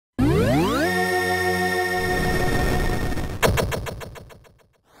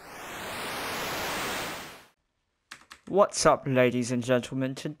What's up, ladies and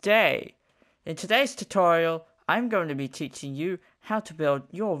gentlemen? In today's tutorial, I'm going to be teaching you how to build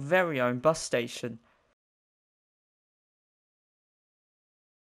your very own bus station.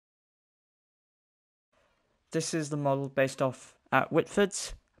 This is the model based off at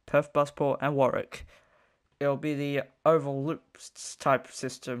Whitford's, Perth Busport and Warwick. It'll be the oval loops type of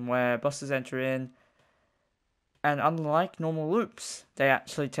system where buses enter in, and unlike normal loops, they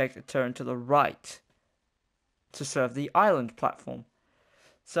actually take a turn to the right to serve the island platform.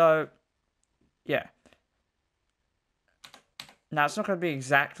 So, yeah. Now, it's not going to be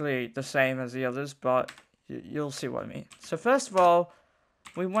exactly the same as the others, but you'll see what I mean. So, first of all,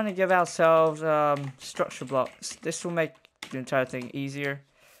 we want to give ourselves structure blocks. This will make the entire thing easier.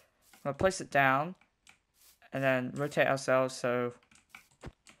 I'm going to place it down, and then rotate ourselves so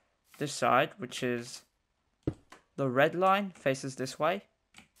this side, which is the red line, faces this way,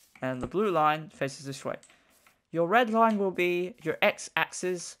 and the blue line faces this way. Your red line will be your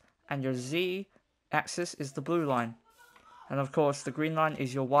x-axis, and your z-axis is the blue line. And of course, the green line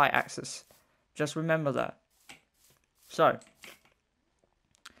is your y-axis. Just remember that. So,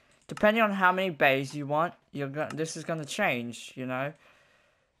 depending on how many bays you want, this is going to change, you know.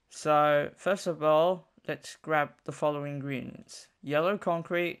 So, first of all, let's grab the following ingredients. Yellow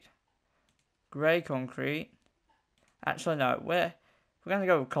concrete, grey concrete. Actually, no, we're going to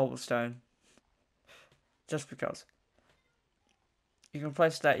go with cobblestone. Just because. You can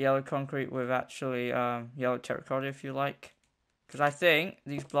place that yellow concrete with actually yellow terracotta if you like. Because I think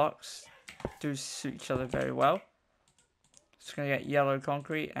these blocks do suit each other very well. Just going to get yellow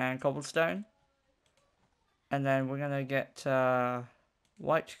concrete and cobblestone. And then we're going to get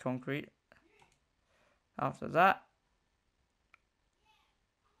white concrete after that.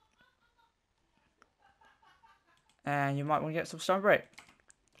 And you might want to get some stone brick.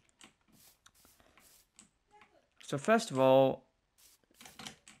 So first of all,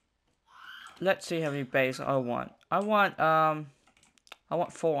 let's see how many bays I want. I want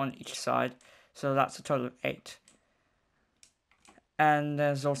 4 on each side, so that's a total of 8. And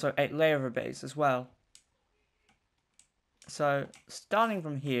there's also 8 layer bays as well. So starting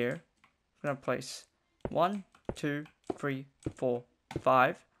from here, I'm going to place 1, 2, 3, 4,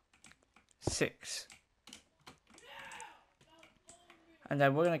 5, 6. And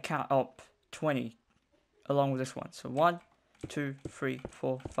then we're going to count up 20 along with this one. So 1, 2, 3,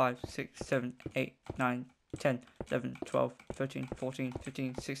 4, 5, 6, 7, 8, 9, 10, 11, 12, 13, 14,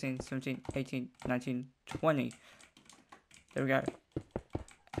 15, 16, 17, 18, 19, 20. There we go.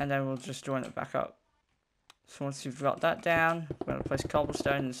 And then we'll just join it back up. So once you've got that down, we're going to place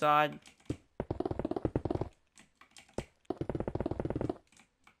cobblestone inside.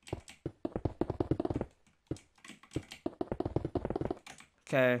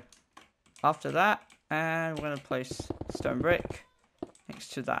 Okay, after that, and we're going to place stone brick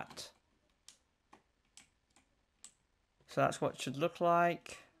next to that. So that's what it should look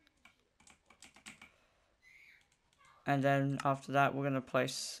like. And then after that, we're going to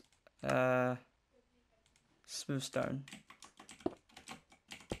place smooth stone.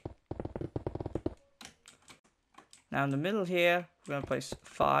 Now in the middle here, we're going to place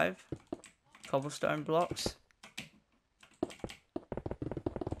 5 cobblestone blocks.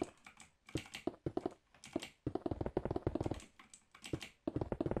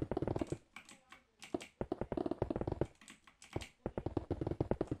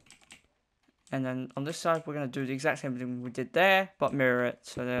 And then on this side, we're going to do the exact same thing we did there, but mirror it.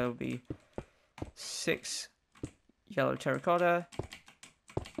 So there will be 6 yellow terracotta,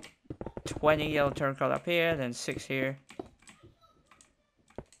 20 yellow terracotta up here, then 6 here.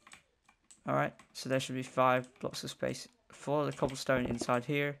 Alright, so there should be 5 blocks of space for the cobblestone inside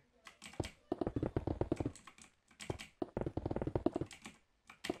here.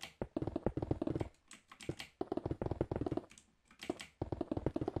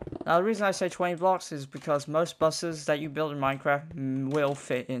 Now the reason I say 20 blocks is because most buses that you build in Minecraft will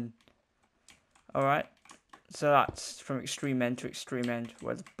fit in. Alright, so that's from extreme end to extreme end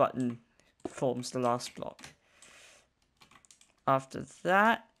where the button forms the last block. After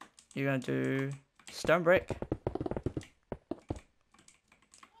that, you're going to do stone brick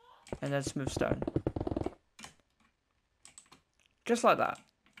and then smooth stone. Just like that.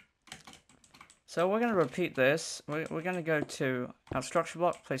 So we're going to repeat this. We're going to go to our structure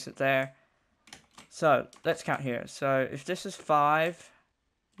block, place it there. So let's count here. So if this is 5,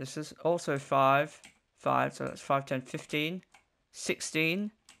 this is also 5, so that's 5, 10, 15,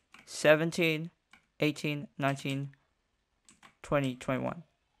 16, 17, 18, 19, 20, 21.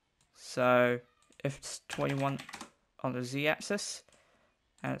 So if it's 21 on the z-axis,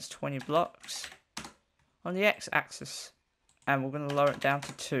 and it's 20 blocks, on the x-axis, and we're going to lower it down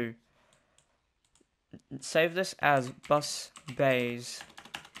to 2. Save this as bus bays.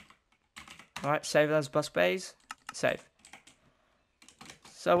 Alright, save it as bus bays. Save.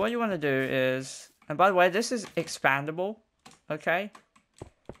 So what you want to do is, and by the way, this is expandable, okay?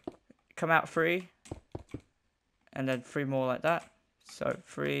 Come out 3, and then 3 more like that. So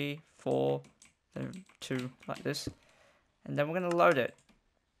 3, 4, then 2 like this. And then we're going to load it.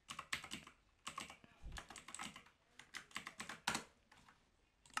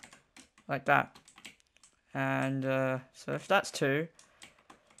 Like that. And so if that's 2,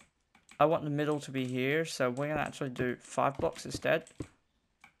 I want the middle to be here, so we're going to actually do 5 blocks instead.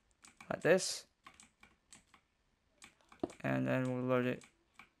 Like this. And then we'll load it.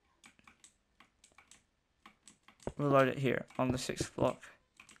 We'll load it here on the 6th block.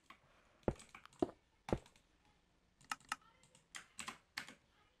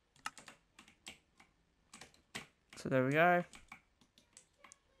 So there we go.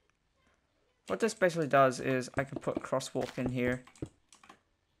 What this basically does is I can put a crosswalk in here.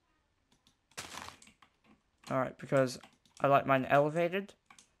 Alright, because I like mine elevated.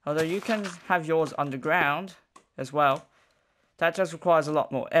 Although you can have yours underground as well. That just requires a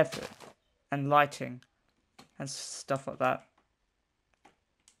lot more effort and lighting and stuff like that.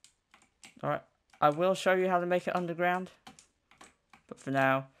 Alright, I will show you how to make it underground. But for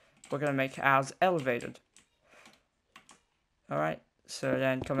now, we're going to make ours elevated. Alright, so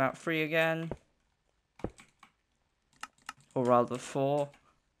then come out 3 again. Or rather 4.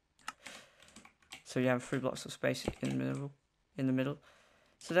 So you have 3 blocks of space in the middle.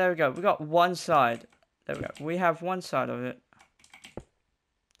 So there we go. We got one side. There we go. We have one side of it.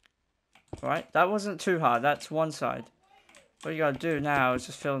 Alright, that wasn't too hard. That's one side. What you gotta do now is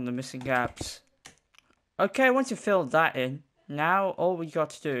just fill in the missing gaps. Okay, once you filled that in, now all we got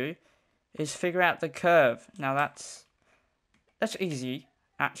to do is figure out the curve. Now that's easy,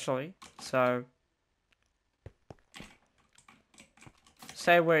 actually. So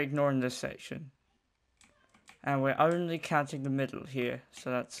say we're ignoring this section. And we're only counting the middle here.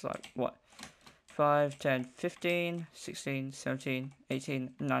 So that's like, what? 5, 10, 15, 16, 17, 18,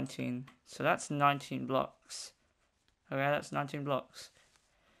 19. So that's 19 blocks. Okay, that's 19 blocks.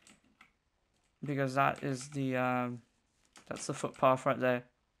 Because that is the, that's the footpath right there.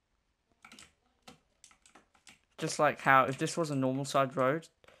 Just like how, if this was a normal side road,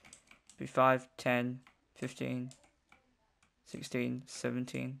 it'd be 5, 10, 15, 16,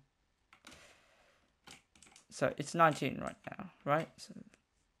 17. So it's 19 right now, right?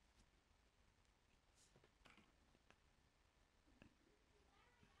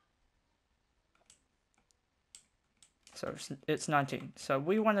 So it's 19. So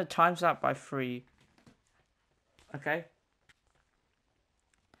we want to times that by 3. Okay?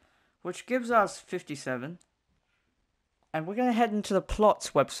 Which gives us 57. And we're going to head into the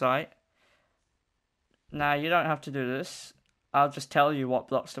plots website. Now, you don't have to do this. I'll just tell you what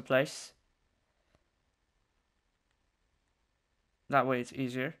blocks to place. That way it's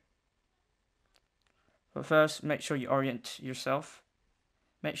easier. But first, make sure you orient yourself.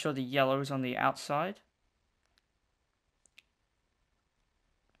 Make sure the yellow is on the outside.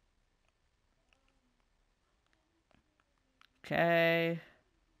 Okay.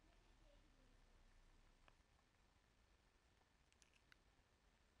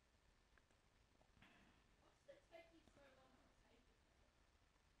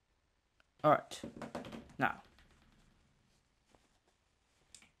 Alright. Now.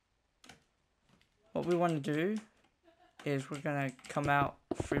 What we want to do is we're going to come out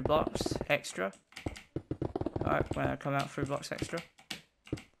 3 blocks extra. Alright, we're going to come out 3 blocks extra.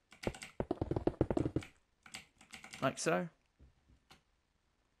 Like so.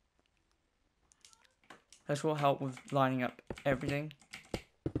 This will help with lining up everything.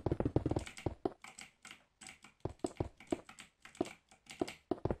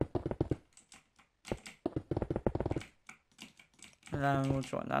 And then we'll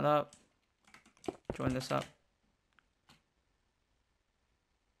join that up. Join this up.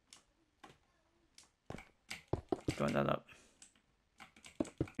 Join that up.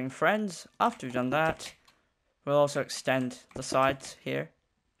 And friends, after we've done that, we'll also extend the sides here.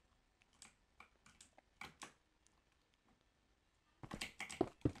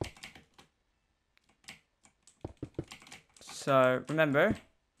 So remember,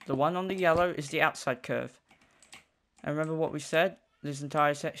 the one on the yellow is the outside curve. And remember what we said? This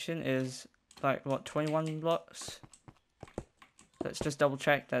entire section is like, what, 21 blocks? Let's just double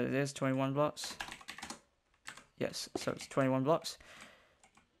check that it is 21 blocks. Yes, so it's 21 blocks.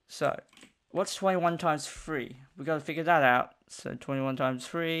 So, what's 21 times 3? We got to figure that out. So 21 times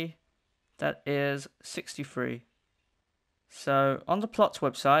 3, That is 63. So on the plots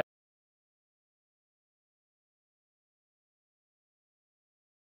website,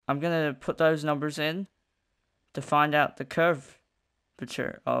 I'm going to put those numbers in to find out the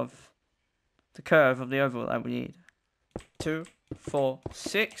curvature of the curve of the oval that we need. 2, 4,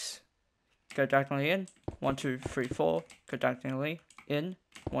 6. Go diagonally in. 1, 2, 3, 4. Go diagonally in.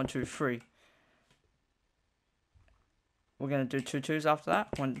 1, 2, 3. We're going to do 2 2s after that.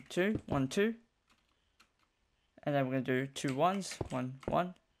 1, 2, 1, 2. And then we're going to do 2 1s. 1,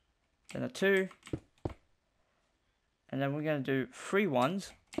 1. Then a 2. And then we're going to do 3 1s.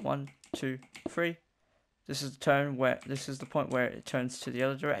 1, 2, 3. This is the point where it turns to the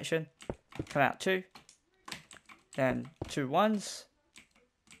other direction. Come out 2. Then 2 1s.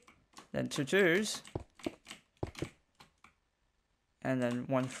 Then 2 2s. And then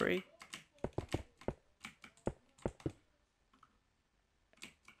 1 3.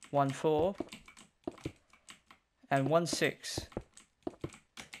 1 4. And 1 6.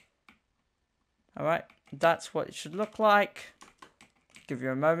 Alright, that's what it should look like. Give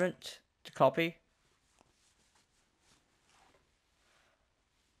you a moment to copy.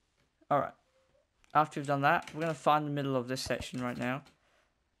 Alright, after you've done that, we're going to find the middle of this section right now.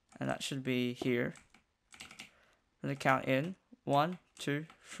 And that should be here. I'm going to count in 1, 2,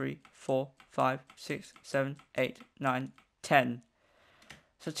 3, 4, 5, 6, 7, 8, 9, 10.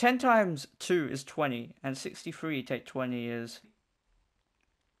 So 10 times 2 is 20, and 63 take 20 is...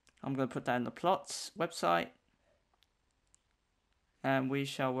 I'm going to put that in the plots website. And we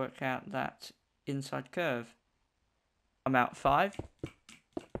shall work out that inside curve. Come out 5.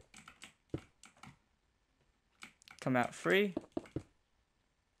 Come out 3.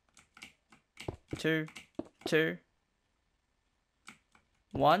 2, 2.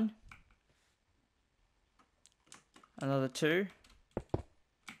 1. Another 2.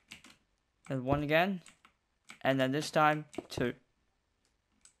 And 1 again. And then this time 2.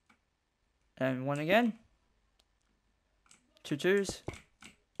 And 1 again. 2 2s.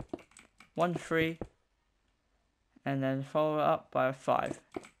 1 3. And then follow it up by a 5.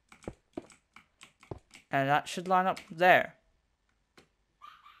 And that should line up there.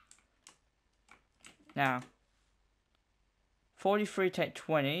 Now, 43 take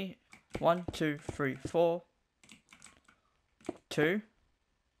 20. 1, 2, 3, 4. 2.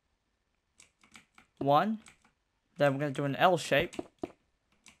 1. Then we're going to do an L shape.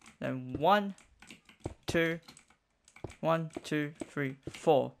 Then 1, 2, 1, 2, 3,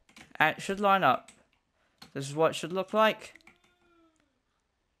 4. And it should line up. This is what it should look like.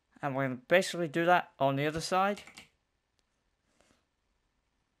 And we're going to basically do that on the other side.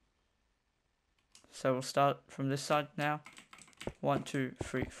 So we'll start from this side now. 1, 2,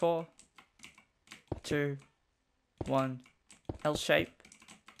 3, 4. 2, 1, L shape.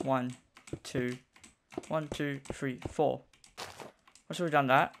 1, 2, 1, 2, 3, 4. Once we've done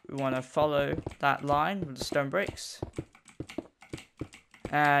that, we want to follow that line with the stone bricks.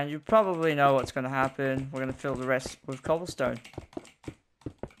 And you probably know what's going to happen. We're going to fill the rest with cobblestone.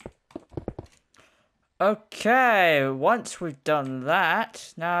 Okay, once we've done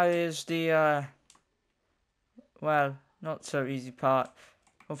that, now is the, well, not so easy part.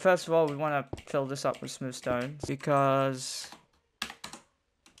 Well, first of all, we want to fill this up with smooth stone, because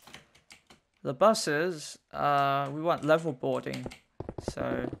the buses, we want level boarding.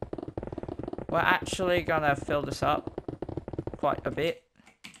 So, we're actually going to fill this up quite a bit.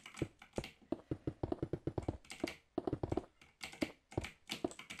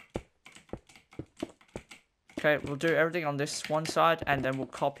 Okay, we'll do everything on this one side, and then we'll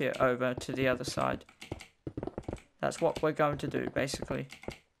copy it over to the other side. That's what we're going to do, basically.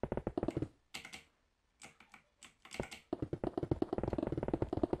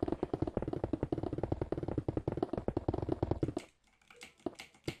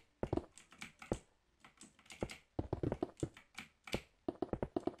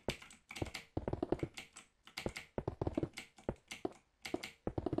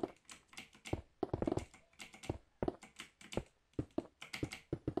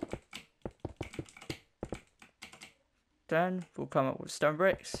 Then we'll come up with stone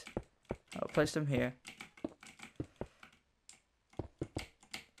bricks. I'll place them here.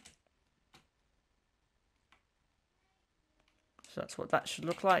 So that's what that should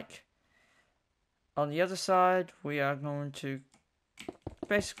look like. On the other side, we are going to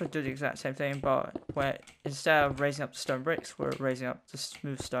basically do the exact same thing, but where instead of raising up the stone bricks, we're raising up the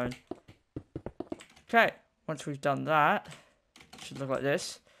smooth stone. Okay, once we've done that, it should look like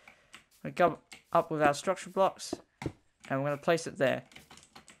this. We come up with our structure blocks, and we're going to place it there.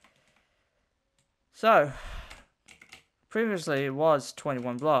 So, previously it was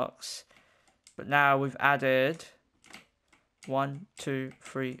 21 blocks. But now we've added 1, 2,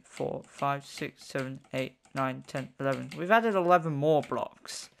 3, 4, 5, 6, 7, 8, 9, 10, 11. We've added 11 more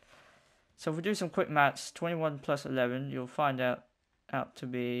blocks. So if we do some quick maths, 21 plus 11, you'll find out to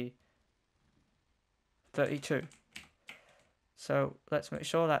be 32. So let's make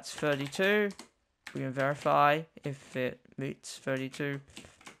sure that's 32. We can verify if it meets 32.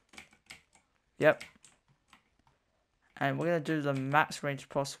 Yep. And we're going to do the max range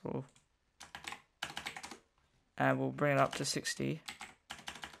possible. And we'll bring it up to 60.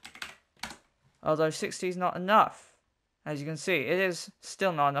 Although 60 is not enough. As you can see, it is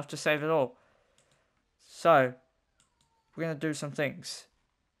still not enough to save it all. So, we're going to do some things.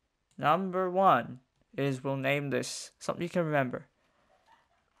 Number 1 is we'll name this something you can remember.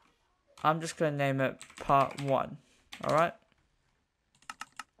 I'm just going to name it part 1. Alright?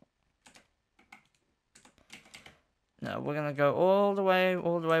 Now, we're going to go all the way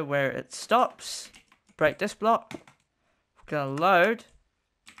where it stops. Break this block. We're going to load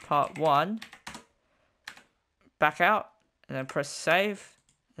part 1. Back out, and then press save,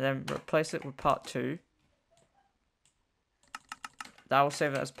 and then replace it with part 2. That will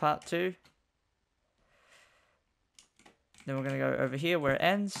save it as part 2. Then we're going to go over here where it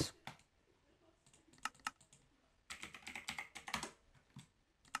ends.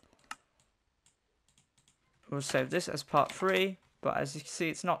 We'll save this as part 3, but as you can see,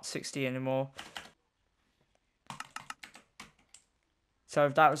 it's not 60 anymore. So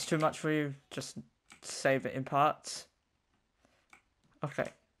if that was too much for you, just save it in parts. Okay,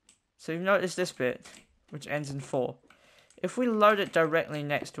 so you've noticed this bit, which ends in 4. If we load it directly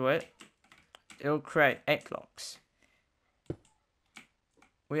next to it, it'll create 8 blocks.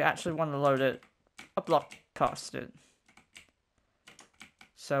 We actually want to load it a block past it.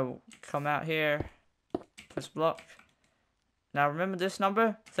 So come out here, press block. Now remember this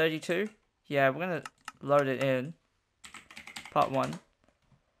number, 32? Yeah, we're going to load it in part 1.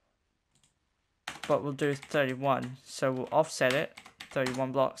 But we'll do 31, so we'll offset it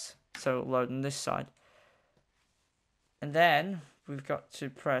 31 blocks, so it'll load on this side. And then we've got to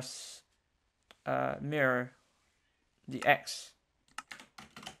press mirror the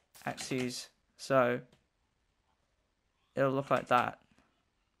axes, so it'll look like that.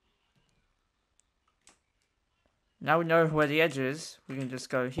 Now we know where the edge is, we can just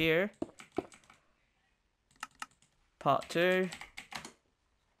go here, part 2,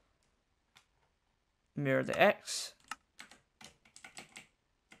 mirror the X,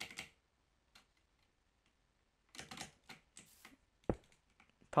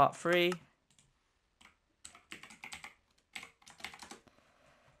 part 3,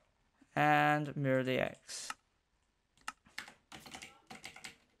 and mirror the X.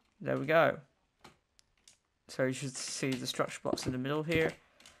 There we go. So you should see the structure blocks in the middle here.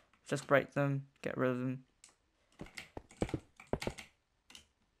 Just break them, get rid of them.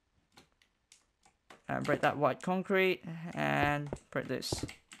 And break that white concrete, and break this.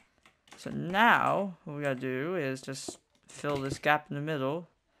 So now, what we gotta do is just fill this gap in the middle.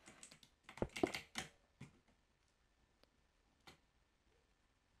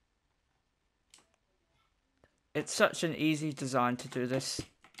 It's such an easy design to do this.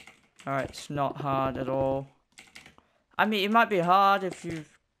 Alright, it's not hard at all. I mean, it might be hard if you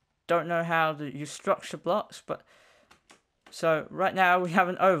don't know how to use structure blocks, but... So, right now we have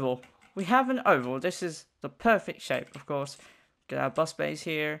an oval. We have an oval. This is the perfect shape, of course. Get our bus bays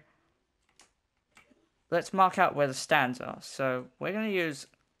here. Let's mark out where the stands are. So, we're going to use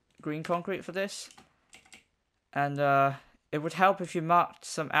green concrete for this. And it would help if you marked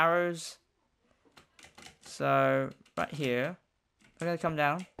some arrows. So, right here. We're going to come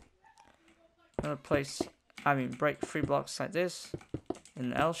down. I'm going to place, break 3 blocks like this. In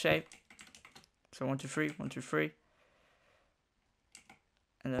an L shape. So, 1, 2, 3, 1, 2, 3.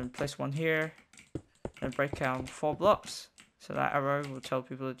 And then place one here, and break down 4 blocks. So that arrow will tell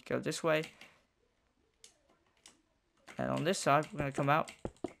people to go this way. And on this side, we're going to come out,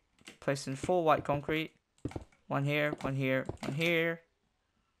 place in 4 white concrete. 1 here, 1 here, 1 here.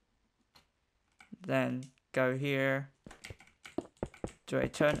 Then go here, do a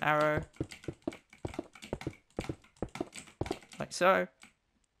turn arrow, like so.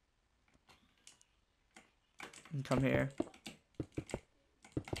 And come here.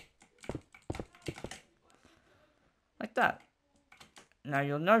 Like that. Now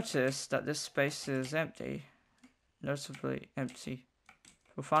you'll notice that this space is empty. Noticeably empty.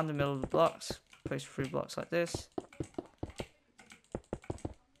 We'll find the middle of the blocks. Place 3 blocks like this.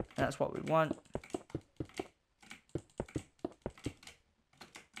 And that's what we want.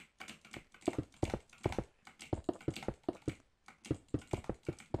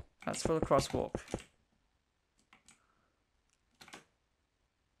 That's for the crosswalk.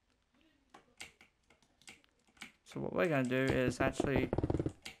 So what we're going to do is actually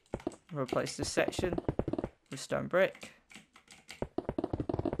replace this section with stone brick.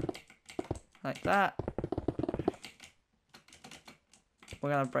 Like that.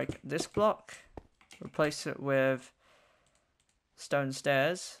 We're going to break this block, replace it with stone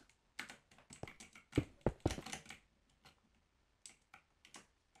stairs.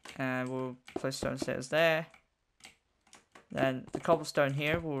 And we'll place stone stairs there. Then the cobblestone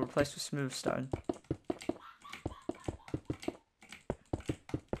here we'll replace with smooth stone.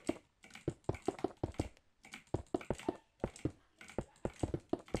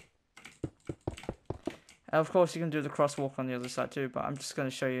 And of course you can do the crosswalk on the other side too, but I'm just going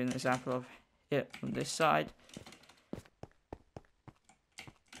to show you an example of it on this side.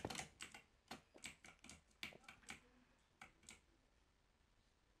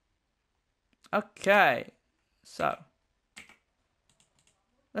 Okay, so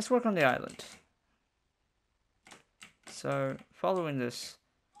let's work on the island. So following this,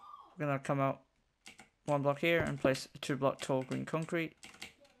 we're going to come out one block here and place a 2-block tall green concrete.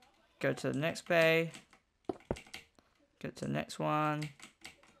 Go to the next bay. Go to the next one.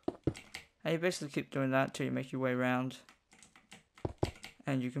 And you basically keep doing that till you make your way around.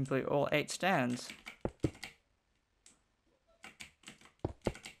 And you complete all 8 stands.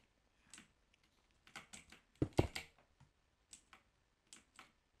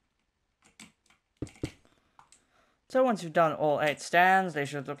 So once you've done all 8 stands, they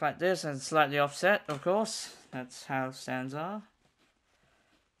should look like this and slightly offset, of course. That's how stands are.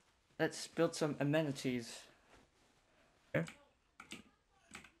 Let's build some amenities.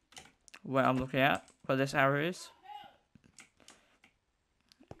 Where I'm looking at, where this arrow is.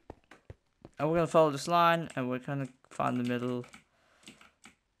 And we're going to follow this line and we're going to find the middle.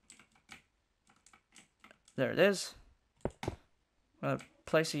 There it is. I'm going to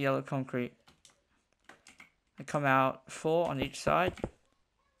place a yellow concrete. And come out 4 on each side.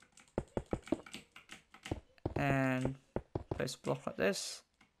 And place a block like this.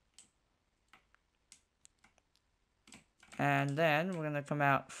 And then we're going to come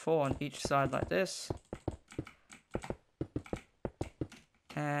out 4 on each side like this.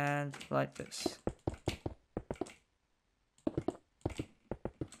 And like this.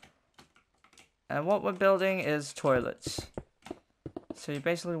 And what we're building is toilets. So you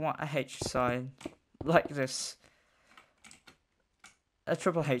basically want a H sign like this. A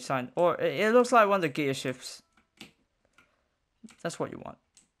triple H sign. Or it looks like one of the gear shifts. That's what you want.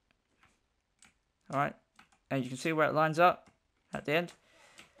 Alright. And you can see where it lines up at the end.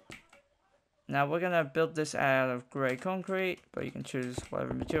 Now we're going to build this out of grey concrete, but you can choose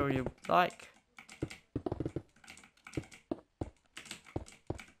whatever material you like.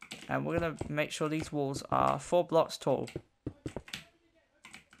 And we're going to make sure these walls are 4 blocks tall.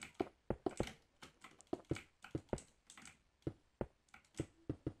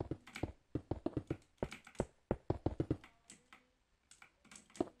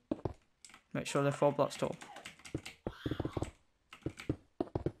 Make sure they're 4 blocks tall.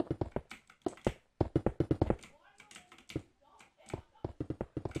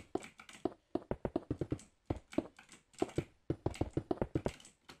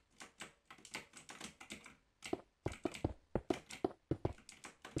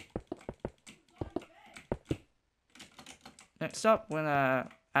 Next up, we're gonna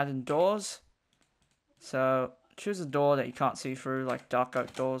add in doors. So choose a door that you can't see through, like dark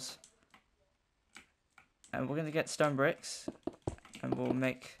oak doors. And we're gonna get stone bricks, and we'll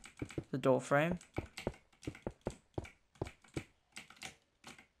make the door frame.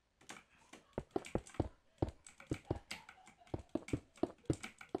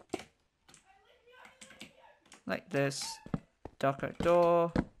 Like this, dark oak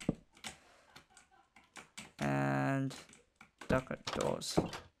door, and dark oak doors.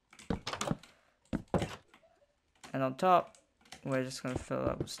 And on top, we're just going to fill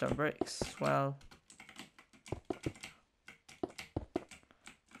up with stone bricks as well.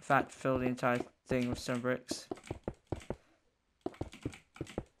 In fact, fill the entire thing with stone bricks.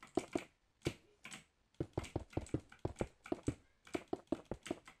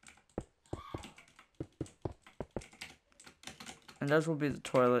 And those will be the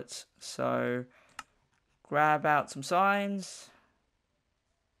toilets. So grab out some signs.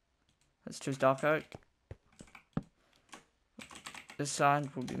 Let's choose dark oak. This sign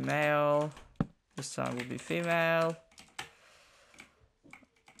will be male. This sign will be female.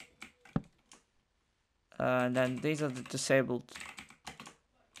 And then these are the disabled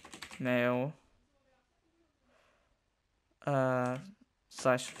male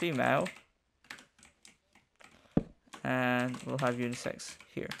slash female. And we'll have unisex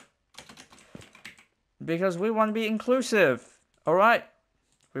here. Because we want to be inclusive. Alright?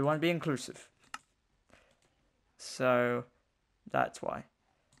 We want to be inclusive. So, that's why.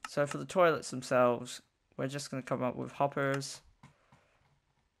 So for the toilets themselves, we're just going to come up with hoppers.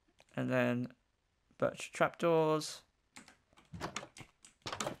 And then birch trapdoors.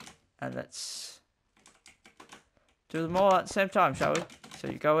 And let's do them all at the same time, shall we? So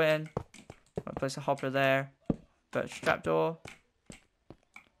you go in, I'll place a hopper there, birch trapdoor,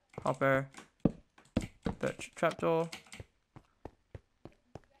 hopper, birch trapdoor,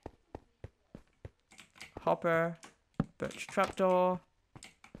 hopper, birch trapdoor,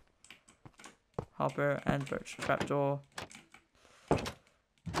 hopper, and birch trapdoor.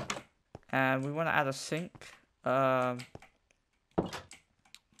 And we want to add a sink to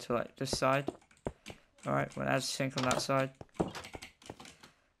like this side. Alright, we'll add a sink on that side.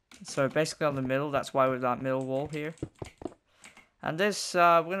 So basically on the middle, that's why we've that middle wall here. And this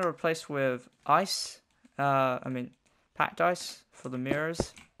we're going to replace with ice. Packed ice for the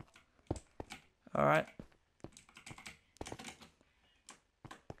mirrors. Alright.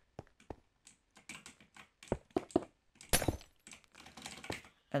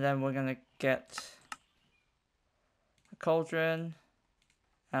 And then we're going to get a cauldron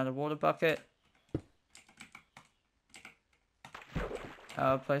and a water bucket.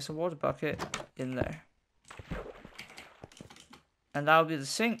 I'll place a water bucket in there. And that'll be the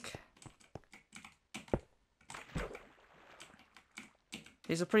sink.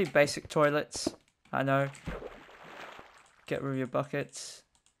 These are pretty basic toilets, I know. Get rid of your buckets.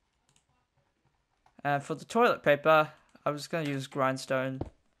 And for the toilet paper, I was going to use grindstone.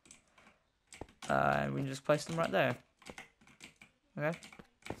 And we can just place them right there. Okay.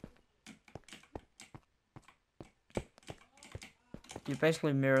 You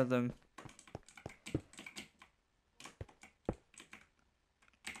basically mirror them.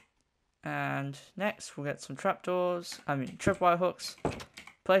 And next we'll get some tripwire hooks.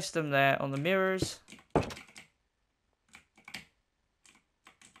 Place them there on the mirrors.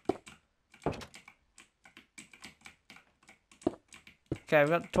 Okay, we've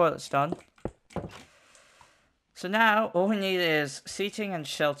got the toilets done. So now all we need is seating and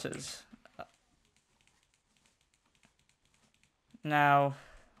shelters. Now,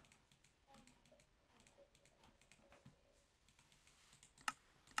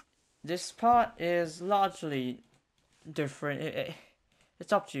 this part is largely different.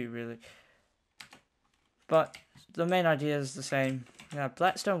 It's up to you, really. But the main idea is the same. We have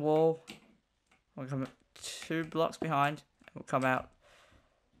black stone wall. We'll come 2 blocks behind. We'll come out.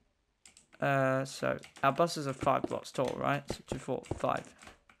 So our buses are 5 blocks tall, right? So 2, 4, 5.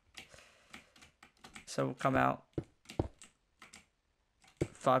 So we'll come out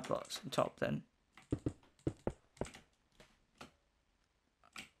 5 blocks on top then.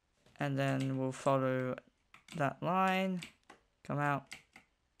 And then we'll follow that line. Come out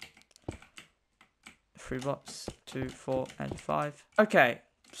 3 blocks, 2, 4, and 5. Okay,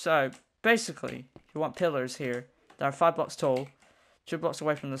 so basically you want pillars here that are 5 blocks tall, 2 blocks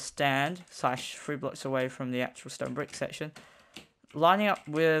away from the stand, / 3 blocks away from the actual stone brick section, lining up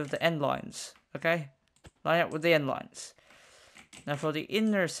with the end lines, okay? Lining up with the end lines. Now for the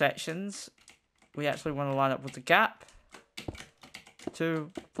inner sections, we actually want to line up with the gap.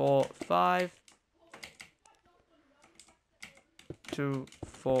 2, 4, 5. 2,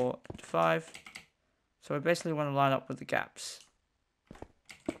 4, and 5. So we basically want to line up with the gaps.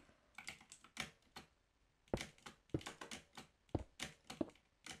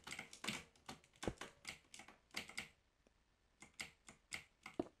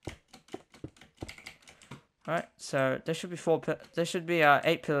 Alright, so there should be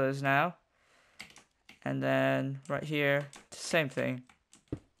 8 pillars now. And then right here, same thing.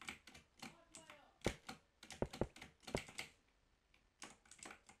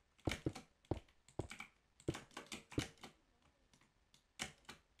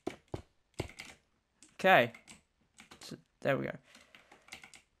 Okay, so there we go.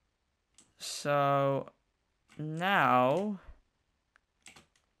 So now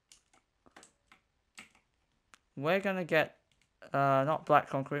we're gonna get not black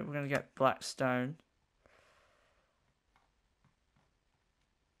concrete, we're gonna get black stone.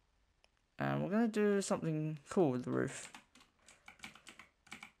 And we're gonna do something cool with the roof.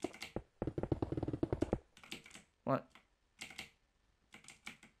 What?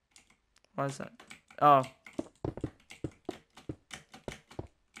 Why is that? Oh.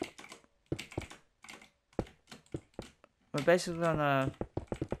 We're basically gonna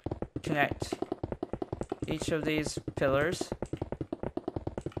connect each of these pillars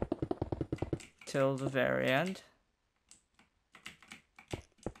till the very end.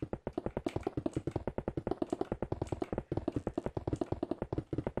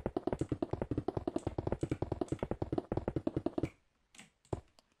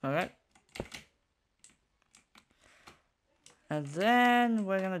 Alright. And then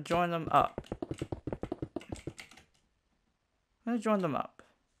we're going to join them up. I'm going to join them up.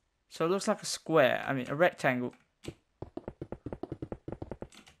 So it looks like a square. I mean, a rectangle.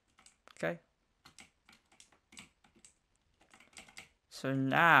 Okay. So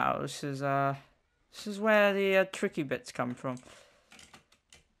now this is where the tricky bits come from.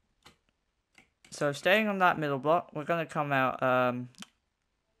 So staying on that middle block, we're going to come out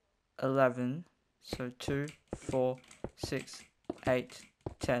 11. So 2, 4, 6, 8,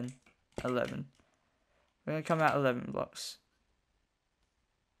 10, 11. We're going to come out 11 blocks.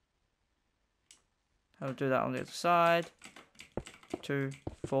 I'll do that on the other side. 2,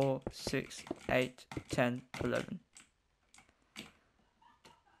 4, 6, 8, 10, 11.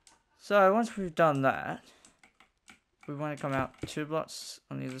 So once we've done that, we want to come out 2 blocks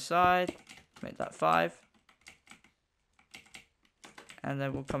on the other side, make that 5. And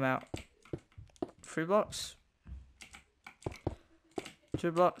then we'll come out 3 blocks,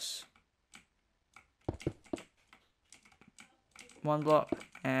 2 blocks, 1 block,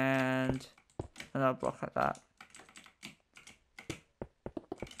 and another block like that.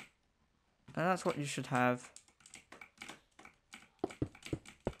 And that's what you should have.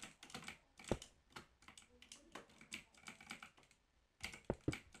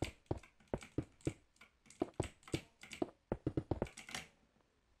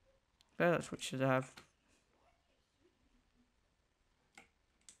 Okay, that's what you should have.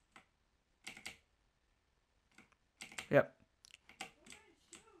 Yep.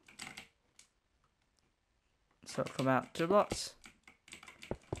 So come out 2 blocks.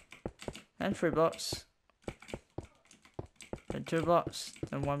 And 3 blocks. Then 2 blocks.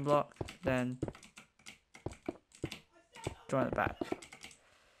 Then 1 block. Then join it back.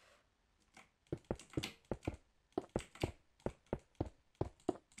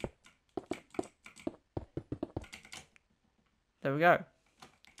 There we go.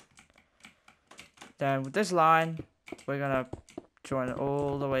 Then with this line, we're gonna join it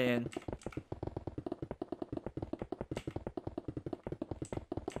all the way in.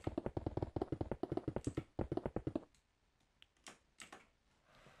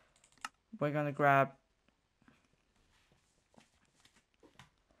 We're gonna grab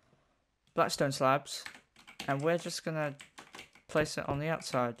blackstone slabs, and we're just gonna place it on the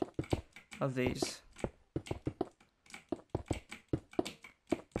outside of these.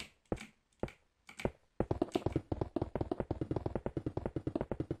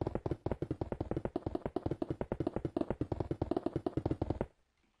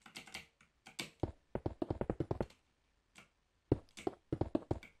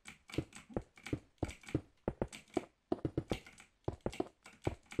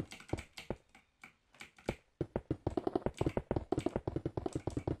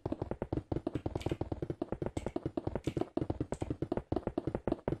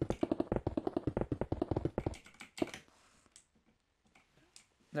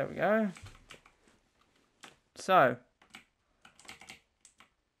 There we go. So,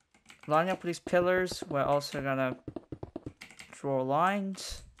 lining up with these pillars, we're also gonna draw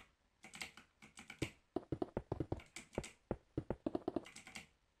lines.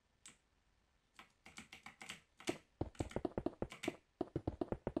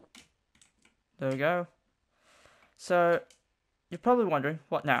 There we go. So, you're probably wondering,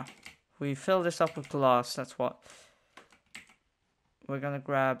 what now? We fill this up with glass, that's what. We're gonna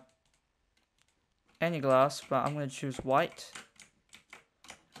grab any glass, but I'm gonna choose white.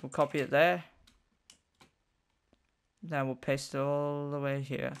 We'll copy it there. Then we'll paste it all the way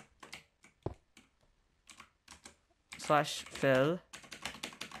here. Slash fill.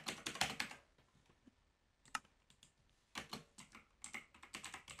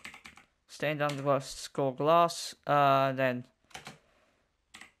 Staying down the glass, score glass. Then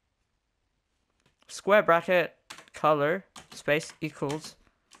square bracket, color, space equals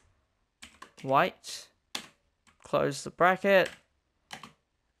white. Close the bracket.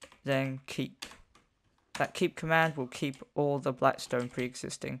 Then keep. That keep command will keep all the blackstone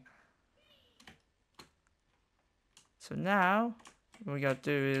pre-existing. So now, what we gotta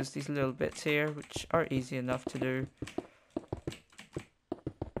do is these little bits here, which are easy enough to do.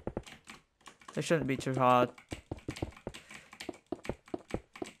 They shouldn't be too hard.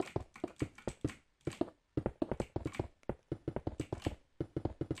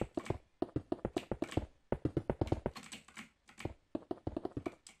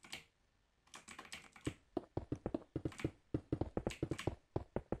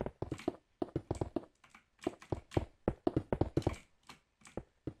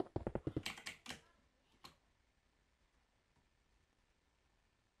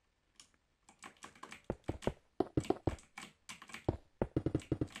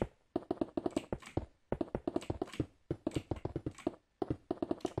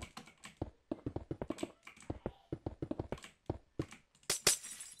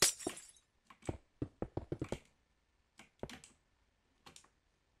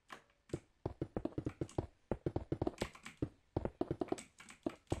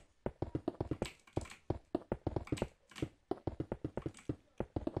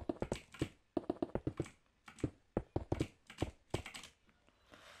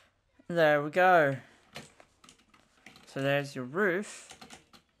 There we go. So there's your roof.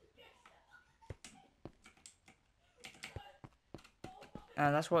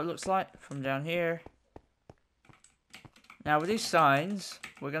 And that's what it looks like from down here. Now with these signs,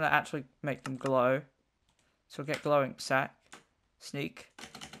 we're going to actually make them glow. So we'll get glowing sneak.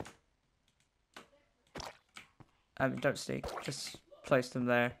 Don't sneak, just place them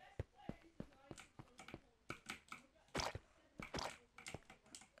there.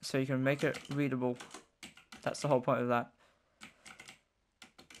 So you can make it readable. That's the whole point of that.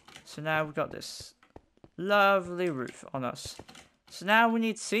 So now we've got this lovely roof on us. So now we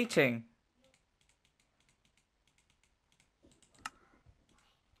need seating.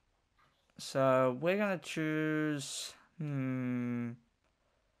 So we're gonna choose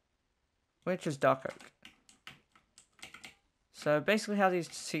which is dark oak. So basically how these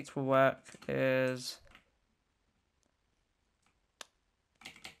seats will work is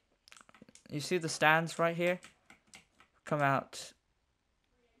you see the stands right here? Come out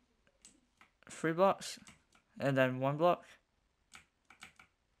 3 blocks and then 1 block.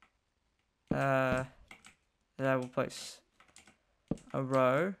 Then we'll place a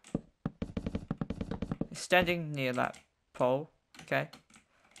row standing near that pole, okay?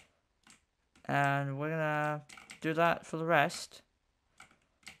 And we're gonna do that for the rest.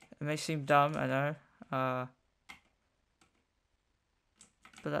 It may seem dumb, I know,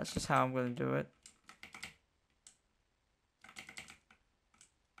 but that's just how I'm gonna do it.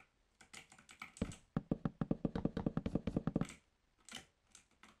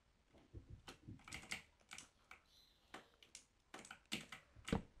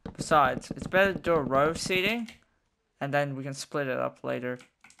 Besides, it's better to do a row of seating, and then we can split it up later.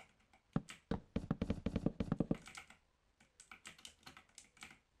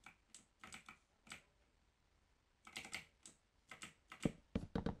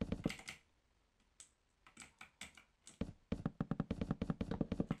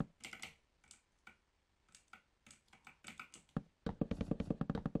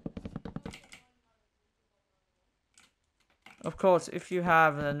 Of course, if you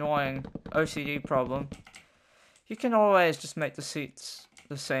have an annoying OCD problem, you can always just make the seats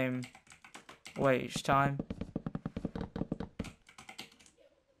the same way each time.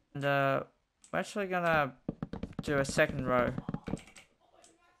 And we're actually gonna do a second row.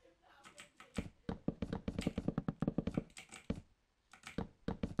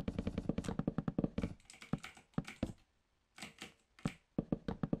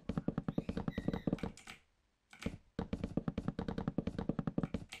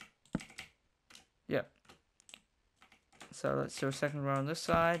 Yep. So let's do a second row on this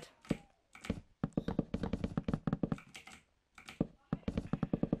side.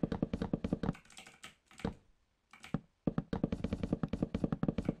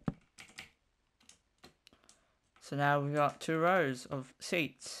 So now we've got 2 rows of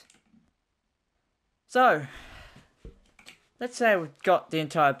seats. So, let's say we've got the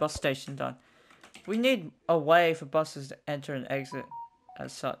entire bus station done. We need a way for buses to enter and exit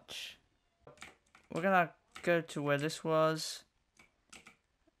as such. We're gonna go to where this was,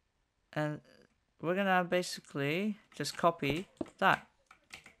 and we're gonna basically just copy that.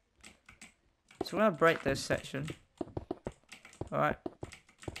 So we're gonna break this section. Alright.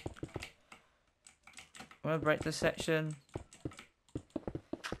 We're gonna break this section.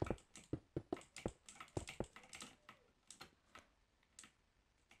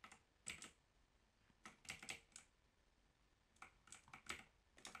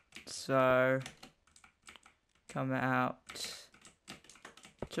 So come out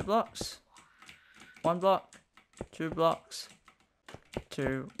 2 blocks, 1 block, 2 blocks,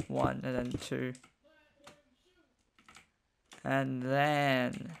 2, 1, and then 2. And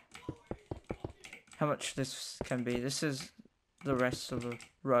then how much this can be. This is the rest of the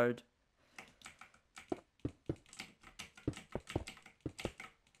road.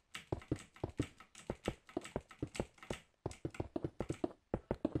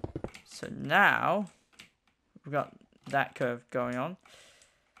 So now we've got that curve going on.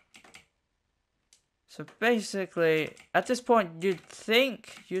 So basically, at this point, you'd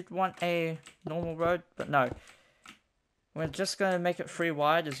think you'd want a normal road, but no. We're just going to make it 3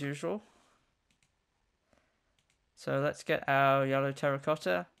 wide as usual. So let's get our yellow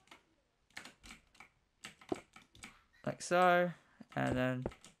terracotta. Like so. And then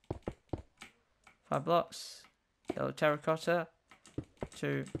 5 blocks. Yellow terracotta.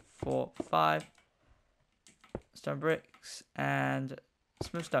 2, 4, 5. Stone bricks. And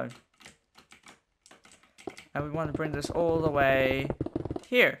smooth stone. And we want to bring this all the way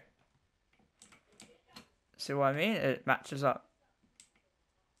here. See what I mean? It matches up.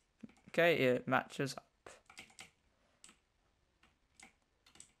 Okay, it matches up.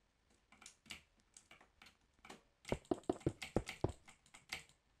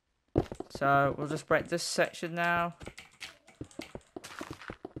 So we'll just break this section now.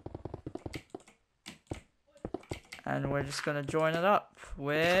 And we're just going to join it up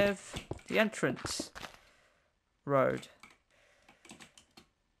with the entrance road.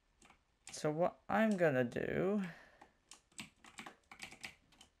 So what I'm going to do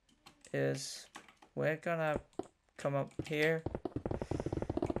is we're going to come up here,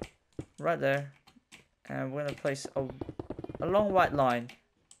 right there, and we're going to place a long white line.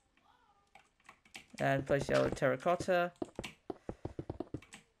 And place yellow terracotta.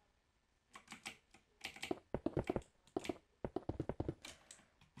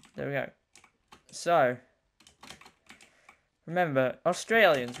 There we go. So, remember,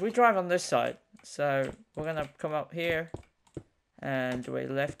 Australians, we drive on this side. So, we're going to come up here and do a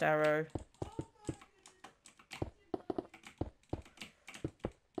left arrow.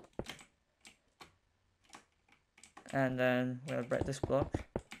 And then we're going to break this block.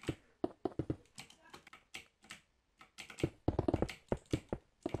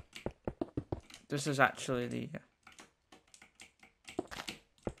 This is actually the...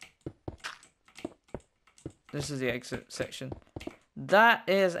 This is the exit section. That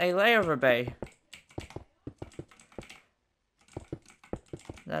is a layover bay.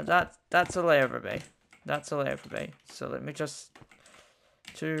 That's a layover bay. That's a layover bay. So let me just...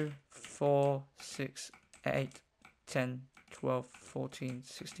 2, 4, 6, 8, 10, 12, 14,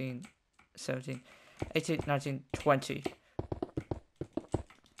 16, 17, 18, 19, 20.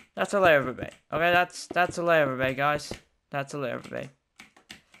 That's a layover bay. Okay, that's a layover bay, guys. That's a layover bay.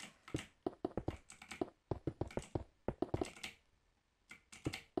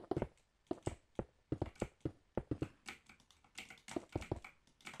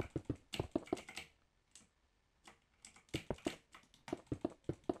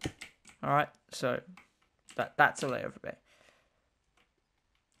 Alright, so that's a layover bay.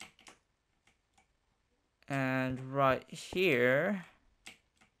 And right here,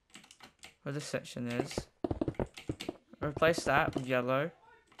 where this section is, replace that with yellow.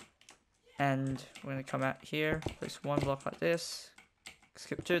 And we're going to come out here, place one block like this,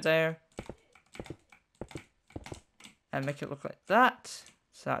 skip 2 there, and make it look like that.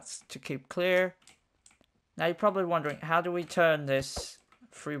 So that's to keep clear. Now you're probably wondering, how do we turn this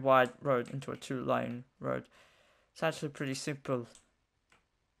 3 wide road into a 2-lane road? It's actually pretty simple.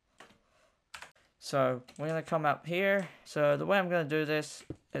 So we're going to come up here. So the way I'm going to do this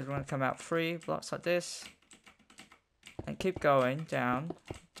is we're going to come out 3 blocks like this. And keep going down,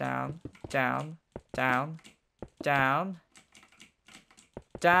 down, down, down, down,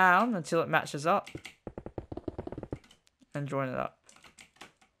 down until it matches up. And join it up.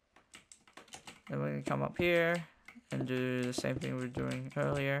 Then we're going to come up here and do the same thing we were doing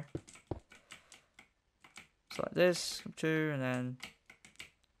earlier. So like this, skip 2, and then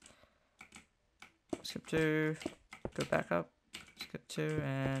skip 2, go back up, skip 2,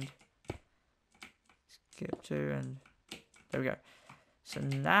 and skip 2, and there we go. So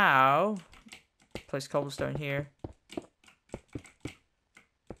now, place cobblestone here.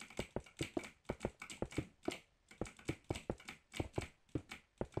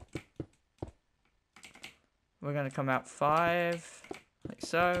 We're going to come out 5, like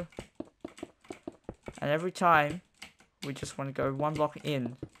so. And every time, we just want to go 1 block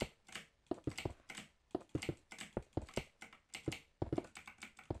in.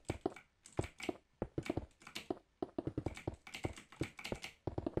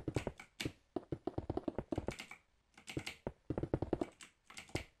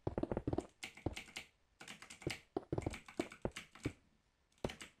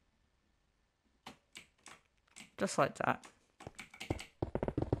 Just like that.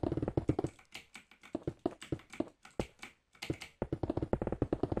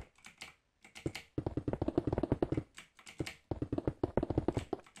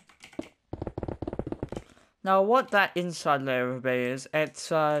 Now what that inside layer of bay is,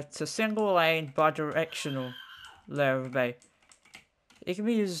 it's a single lane bi-directional layer of bay. It can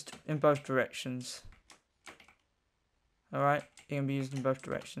be used in both directions. Alright, it can be used in both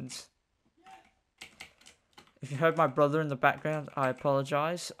directions. If you heard my brother in the background, I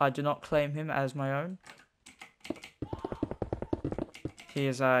apologize. I do not claim him as my own. He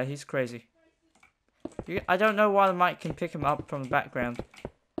is, he's crazy. I don't know why the mic can pick him up from the background.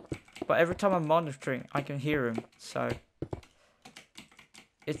 But every time I'm monitoring, I can hear him, so...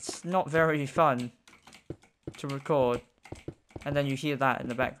 It's not very fun to record, and then you hear that in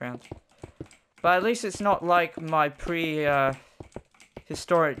the background. But at least it's not like my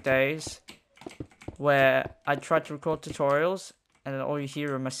historic days where I tried to record tutorials and then all you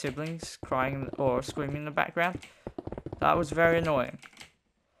hear are my siblings crying or screaming in the background. That was very annoying.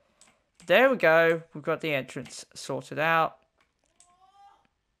 There we go. We've got the entrance sorted out.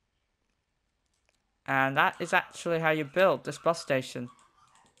 And that is actually how you build this bus station.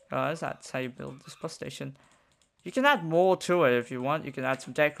 Guys, that's how you build this bus station. You can add more to it if you want. You can add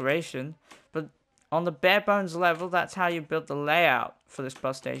some decoration. But on the bare bones level, that's how you build the layout for this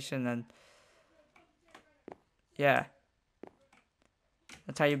bus station. And yeah,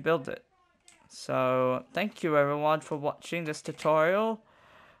 that's how you build it. So thank you everyone for watching this tutorial.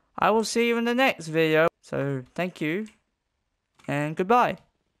 I will see you in the next video. So thank you and goodbye.